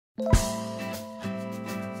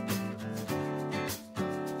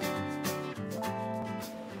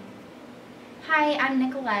Hi, I'm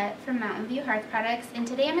Nicolette from Mountain View Hearth Products, and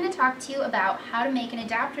today I'm going to talk to you about how to make an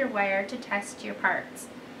adapter wire to test your parts.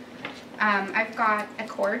 I've got a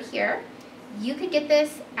cord here. You could get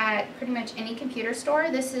this at pretty much any computer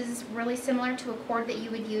store. This is really similar to a cord that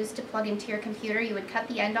you would use to plug into your computer. You would cut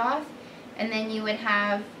the end off, and then you would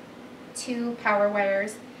have two power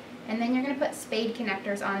wires, and then you're going to put spade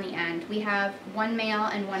connectors on the end. We have one male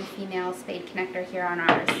and one female spade connector here on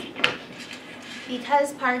ours.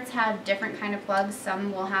 Because parts have different kind of plugs,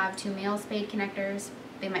 some will have two male spade connectors,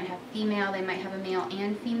 they might have female, they might have a male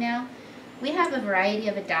and female. We have a variety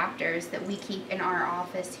of adapters that we keep in our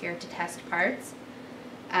office here to test parts.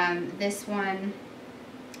 This one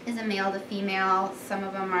is a male to female. Some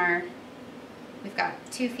of them are, we've got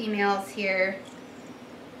two females here.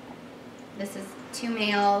 This is two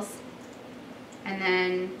males, and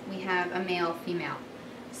then we have a male female.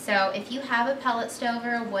 So if you have a pellet stove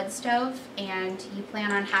or a wood stove and you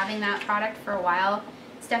plan on having that product for a while,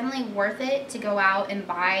 it's definitely worth it to go out and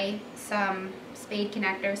buy some spade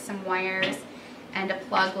connectors, some wires, and a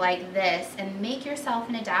plug like this, and make yourself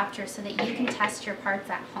an adapter so that you can test your parts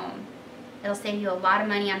at home. It'll save you a lot of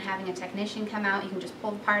money on having a technician come out. You can just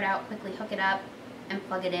pull the part out, quickly hook it up, and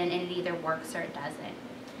plug it in, and it either works or it doesn't.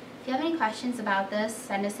 If you have any questions about this,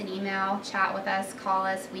 send us an email, chat with us, call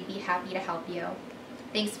us. We'd be happy to help you.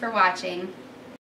 Thanks for watching.